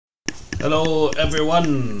Hello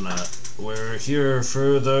everyone, we're here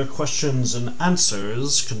for the questions and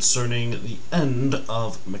answers concerning the end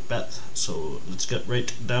of Macbeth, so let's get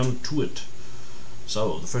right down to it.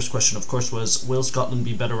 So the first question of course was, will Scotland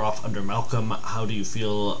be better off under Malcolm? How do you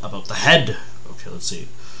feel about the head? Okay, let's see.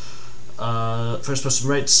 First person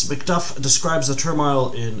writes, Macduff describes the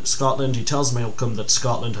turmoil in Scotland. He tells Malcolm that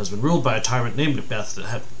Scotland has been ruled by a tyrant named Macbeth,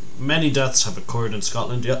 that many deaths have occurred in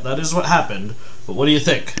Scotland. Yep, that is what happened. But what do you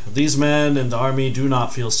think? These men in the army do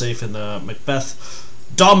not feel safe in the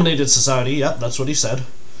Macbeth-dominated society. Yep, that's what he said.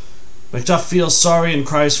 Macduff feels sorry and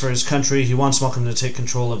cries for his country. He wants Malcolm to take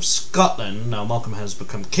control of Scotland. Now Malcolm has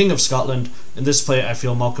become king of Scotland. In this play, I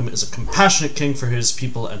feel Malcolm is a compassionate king for his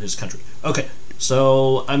people and his country. Okay,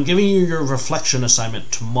 so I'm giving you your reflection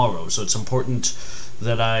assignment tomorrow, so it's important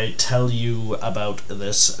that I tell you about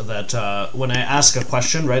this, that when I ask a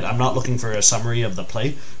question, right, I'm not looking for a summary of the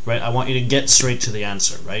play, right, I want you to get straight to the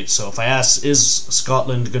answer, right, so if I ask, is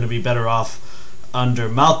Scotland going to be better off under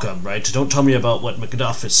Malcolm, right, don't tell me about what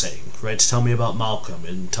Macduff is saying, right, tell me about Malcolm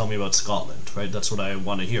and tell me about Scotland, right, that's what I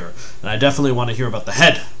want to hear, and I definitely want to hear about the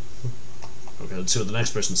head. Okay, let's see what the next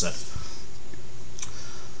person said.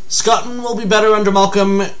 Scotland will be better under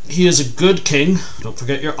Malcolm. He is a good king, don't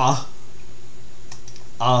forget your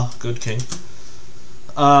good king.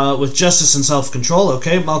 With justice and self-control.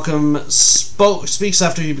 Okay, Malcolm speaks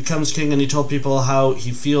after he becomes king, and he told people how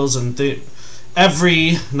he feels and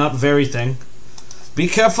every, not very thing. Be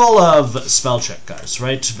careful of spell check, guys,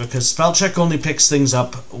 right? Because spell check only picks things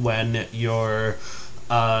up when you're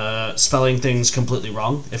spelling things completely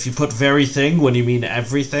wrong. If you put very thing when you mean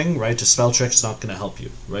everything, right, a spell check's not going to help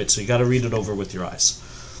you, right? So you got to read it over with your eyes.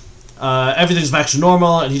 Everything's back to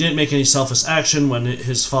normal, and he didn't make any selfless action when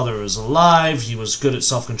his father was alive. He was good at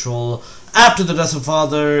self-control. After the death of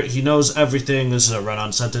father, he knows everything. This is a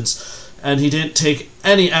run-on sentence. And he didn't take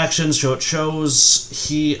any actions, so it shows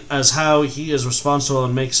how he is responsible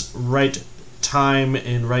and makes right time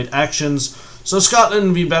in right actions. So Scotland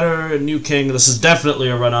would be better, new king. This is definitely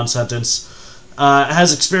a run-on sentence.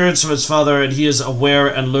 Has experience from his father, and he is aware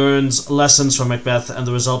and learns lessons from Macbeth and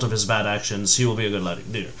the result of his bad actions. He will be a good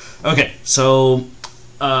leader. Okay, so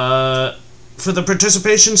for the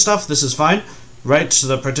participation stuff, this is fine, right? So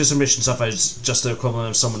the participation stuff is just the equivalent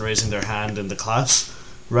of someone raising their hand in the class,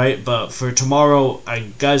 right? But for tomorrow,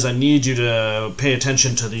 guys, I need you to pay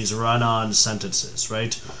attention to these run-on sentences,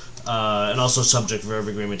 right? And also subject, verb,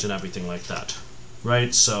 agreement, and everything like that,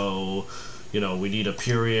 right? So, you know, we need a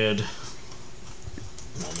period.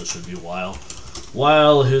 Well, this would be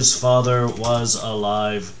while his father was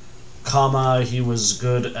alive, comma, he was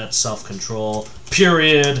good at self-control,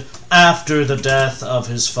 period, after the death of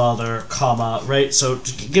his father, comma, right? So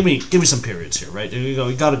give me some periods here, right? We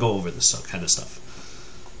got to go over this kind of stuff.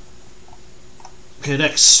 Okay,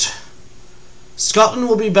 next. Scotland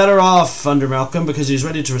will be better off under Malcolm because he's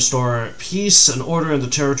ready to restore peace and order in the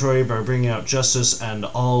territory by bringing out justice and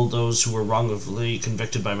all those who were wrongfully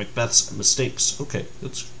convicted by Macbeth's mistakes. Okay,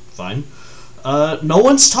 that's fine. No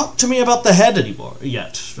one's talked to me about the head anymore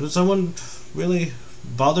yet. Is someone really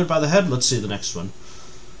bothered by the head? Let's see the next one.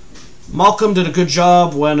 Malcolm did a good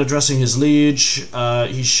job when addressing his liege.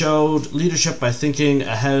 He showed leadership by thinking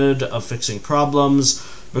ahead of fixing problems.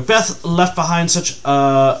 Macbeth left behind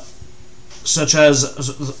such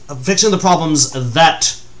as fixing the problems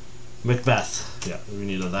that Macbeth, yeah, we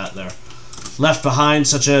need a that there, left behind,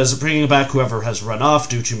 such as bringing back whoever has run off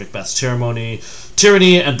due to Macbeth's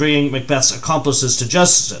tyranny, and bringing Macbeth's accomplices to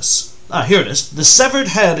justice. Ah, here it is. The severed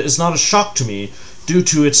head is not a shock to me due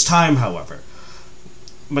to its time, however.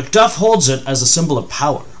 Macduff holds it as a symbol of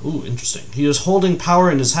power. Ooh, interesting. He is holding power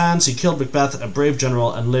in his hands. He killed Macbeth, a brave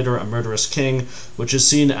general and later a murderous king, which is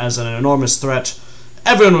seen as an enormous threat.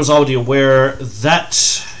 Everyone was already aware that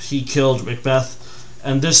he killed Macbeth,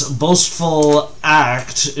 and this boastful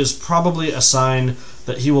act is probably a sign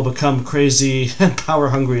that he will become crazy and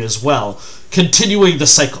power-hungry as well, continuing the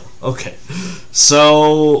cycle. Okay,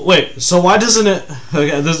 so, wait, so why doesn't it...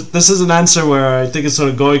 Okay, this is an answer where I think it's sort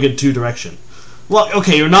of going in two directions. Well,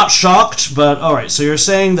 okay, you're not shocked, but alright, so you're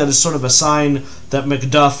saying that it's sort of a sign that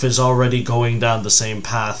Macduff is already going down the same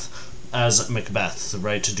path as Macbeth,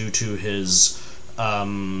 right, due to his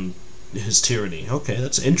tyranny. Okay,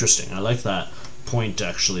 that's interesting. I like that point,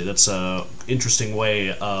 actually. That's a interesting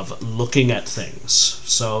way of looking at things.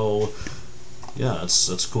 So, yeah,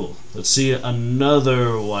 that's cool. Let's see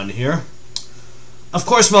another one here. Of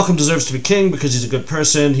course, Malcolm deserves to be king because he's a good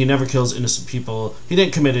person. He never kills innocent people. He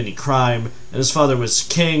didn't commit any crime. And his father was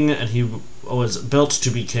king, and he was built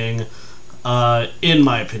to be king. In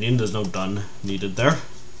my opinion, there's no done needed there.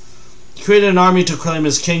 He created an army to claim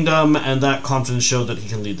his kingdom, and that confidence showed that he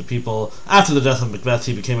can lead the people. After the death of Macbeth,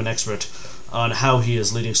 he became an expert on how he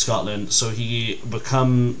is leading Scotland, so he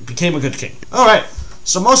became a good king. Alright,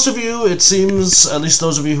 so most of you, it seems, at least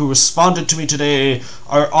those of you who responded to me today,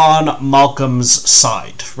 are on Malcolm's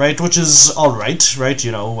side, right? Which is alright, right?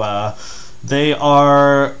 You know, they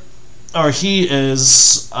are... or he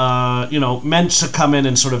is, you know, meant to come in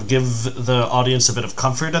and sort of give the audience a bit of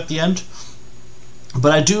comfort at the end.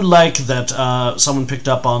 But I do like that someone picked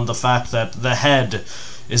up on the fact that the head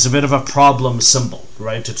is a bit of a problem symbol,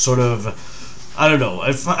 right? It's sort of, I don't know,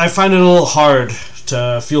 I find it a little hard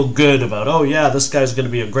to feel good about, oh yeah, this guy's going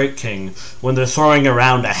to be a great king, when they're throwing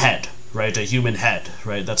around a head, right? A human head,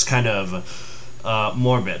 right? That's kind of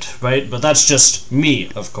morbid, right? But that's just me,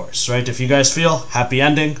 of course, right? If you guys feel happy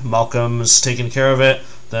ending, Malcolm's taking care of it,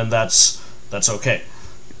 then that's okay.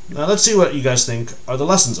 Now let's see what you guys think are the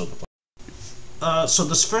lessons of the play. So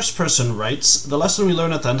this first person writes, the lesson we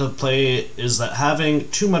learn at the end of the play is that having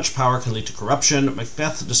too much power can lead to corruption.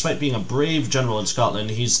 Macbeth, despite being a brave general in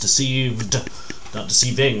Scotland, he's deceived, not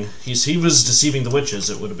deceiving, he was deceiving the witches.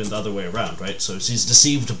 It would have been the other way around, right? So he's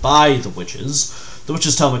deceived by the witches. The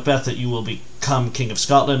witches tell Macbeth that you will become king of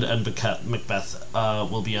Scotland, and Macbeth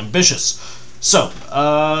will be ambitious. So,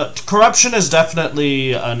 corruption is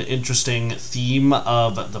definitely an interesting theme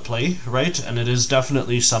of the play, right? And it is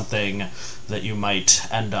definitely something that you might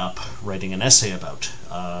end up writing an essay about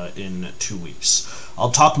in 2 weeks.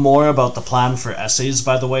 I'll talk more about the plan for essays,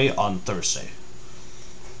 by the way, on Thursday.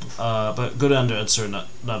 But good answer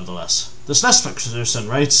nevertheless. This next person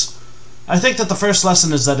writes, I think that the first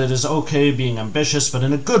lesson is that it is okay being ambitious, but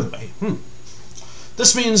in a good way.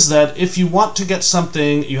 This means that if you want to get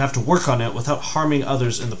something, you have to work on it without harming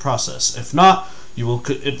others in the process. If not,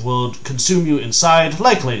 it will consume you inside,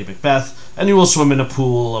 like Lady Macbeth, and you will swim in a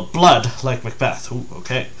pool of blood, like Macbeth. Ooh,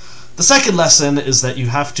 okay. The second lesson is that you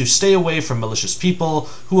have to stay away from malicious people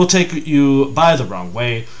who will take you by the wrong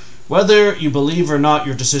way. Whether you believe or not,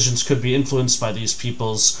 your decisions could be influenced by these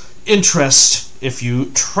people's interest if you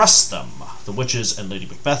trust them. The witches and Lady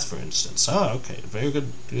Macbeth, for instance. Oh, okay. Very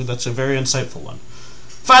good. That's a very insightful one.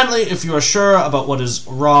 Finally, if you are sure about what is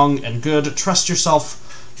wrong and good, trust yourself.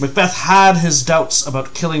 Macbeth had his doubts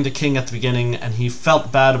about killing the king at the beginning, and he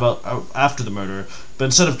felt bad about after the murder, but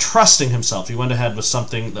instead of trusting himself, he went ahead with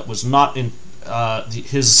something that was not in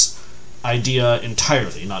his idea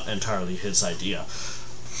entirely, not entirely his idea.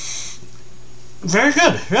 Very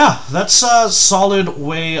good. Yeah, that's a solid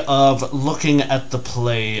way of looking at the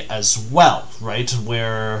play as well, right?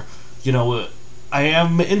 Where, you know, I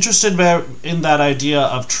am interested in that idea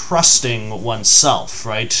of trusting oneself,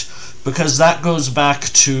 right? Because that goes back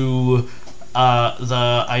to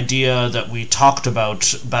the idea that we talked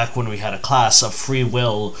about back when we had a class of free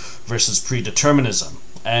will versus predeterminism.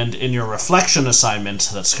 And in your reflection assignment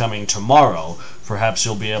that's coming tomorrow, perhaps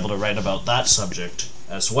you'll be able to write about that subject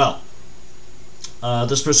as well.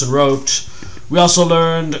 This person wrote, we also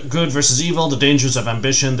learned good versus evil, the dangers of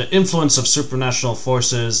ambition, the influence of supernatural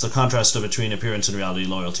forces, the contrast between appearance and reality,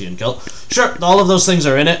 loyalty and guilt. Sure, all of those things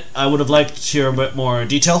are in it. I would have liked to hear a bit more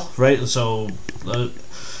detail, right? So,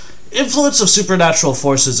 influence of supernatural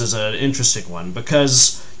forces is an interesting one,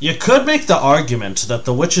 because you could make the argument that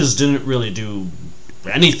the witches didn't really do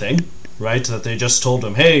anything, right? That they just told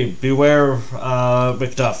him, hey, beware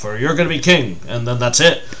Macduff, or you're going to be king, and then that's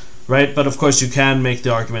it. Right, but of course you can make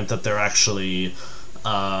the argument that they're actually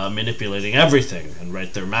manipulating everything, and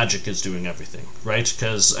right, their magic is doing everything, right?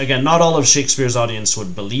 Because, again, not all of Shakespeare's audience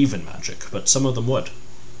would believe in magic, but some of them would.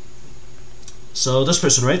 So this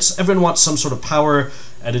person writes, everyone wants some sort of power,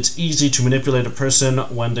 and it's easy to manipulate a person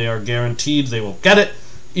when they are guaranteed they will get it,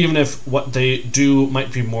 even if what they do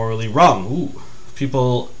might be morally wrong. Ooh,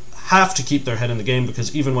 people have to keep their head in the game,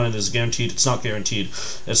 because even when it is guaranteed, it's not guaranteed.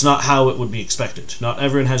 It's not how it would be expected. Not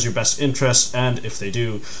everyone has your best interest, and if they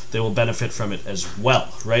do, they will benefit from it as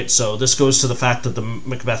well, right? So this goes to the fact that the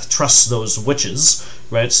Macbeth trusts those witches,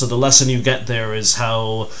 right? So the lesson you get there is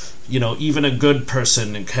how, you know, even a good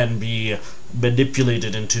person can be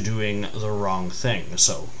manipulated into doing the wrong thing.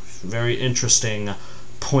 So very interesting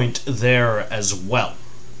point there as well.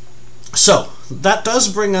 So, that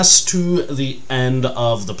does bring us to the end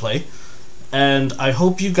of the play, and I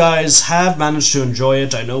hope you guys have managed to enjoy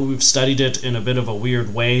it. I know we've studied it in a bit of a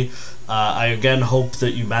weird way. I again hope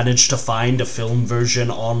that you managed to find a film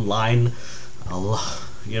version online.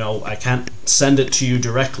 You know, I can't send it to you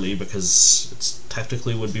directly because it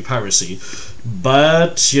technically would be piracy,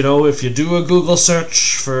 but, you know, if you do a Google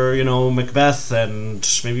search for, you know, Macbeth and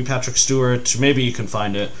maybe Patrick Stewart, maybe you can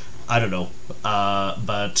find it. I don't know,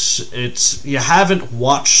 but you haven't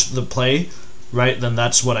watched the play, right, then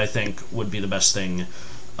that's what I think would be the best thing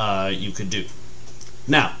you could do.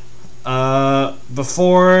 Now,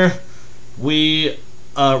 before we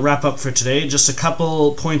wrap up for today, just a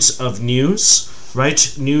couple points of news,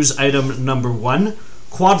 right? News item number 1,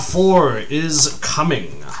 Quad 4 is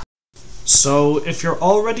coming. So if you're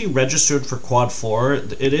already registered for Quad 4,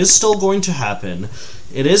 it is still going to happen.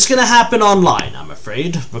 It is going to happen online, I'm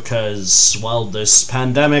afraid, because, well, this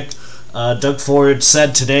pandemic, Doug Ford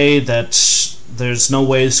said today that there's no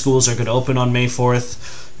way schools are going to open on May 4th,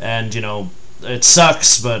 and, you know, it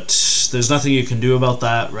sucks, but there's nothing you can do about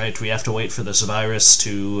that, right? We have to wait for this virus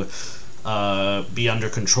to be under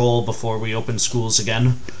control before we open schools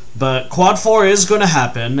again. But Quad 4 is going to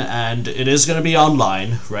happen, and it is going to be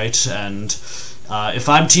online, right? And if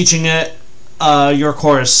I'm teaching it, your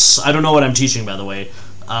course, I don't know what I'm teaching, by the way,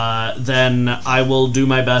 then I will do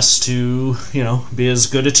my best to, you know, be as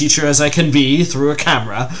good a teacher as I can be through a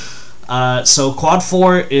camera. So Quad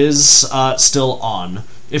 4 is still on.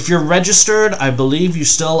 If you're registered, I believe you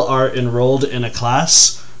still are enrolled in a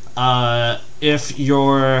class. If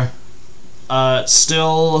you're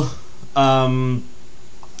still,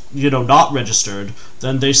 you know, not registered,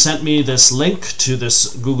 then they sent me this link to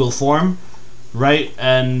this Google form, right?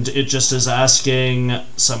 And it just is asking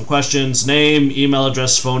some questions: name, email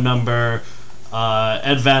address, phone number,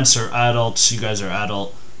 advanced or adult, you guys are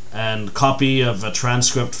adult, and copy of a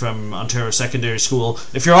transcript from Ontario Secondary School.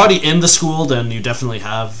 If you're already in the school, then you definitely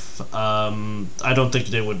have. I don't think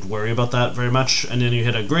they would worry about that very much. And then you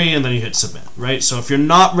hit agree, and then you hit submit, right? So if you're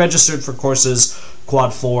not registered for courses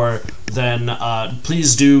Quad 4, then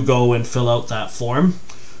please do go and fill out that form.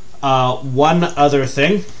 One other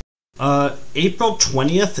thing. April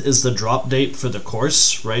 20th is the drop date for the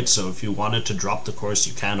course, right? So if you wanted to drop the course,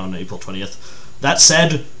 you can on April 20th. That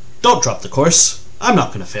said, don't drop the course. I'm not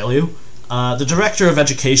going to fail you. The Director of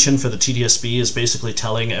Education for the TDSB is basically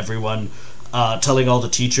telling everyone, telling all the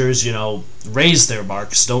teachers, you know, raise their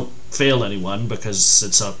marks, don't fail anyone, because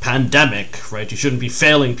it's a pandemic, right? You shouldn't be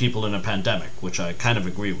failing people in a pandemic, which I kind of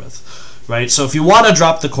agree with, right? So if you want to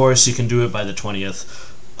drop the course, you can do it by the 20th,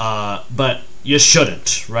 but you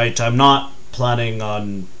shouldn't, right? I'm not planning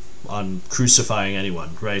on crucifying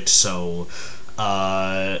anyone, right? So,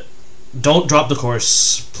 don't drop the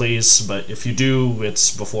course, please, but if you do,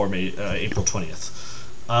 it's before April 20th.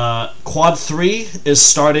 Quad 3 is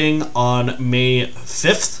starting on May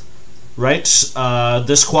 5th, right?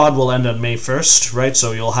 This quad will end on May 1st, right?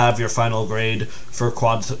 So you'll have your final grade for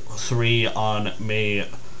Quad 3 on May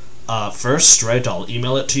 1st, right? I'll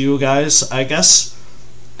email it to you guys, I guess.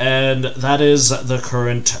 And that is the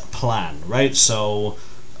current plan, right? So,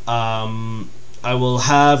 I will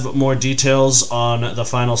have more details on the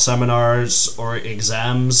final seminars or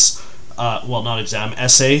exams, well, not exam,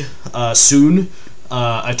 essay, soon.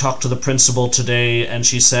 I talked to the principal today, and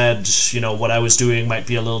she said, you know, what I was doing might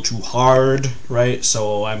be a little too hard, right?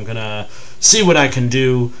 So I'm gonna see what I can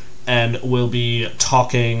do, and we'll be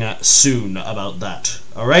talking soon about that.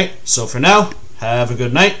 Alright, so for now, have a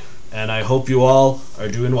good night, and I hope you all are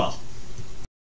doing well.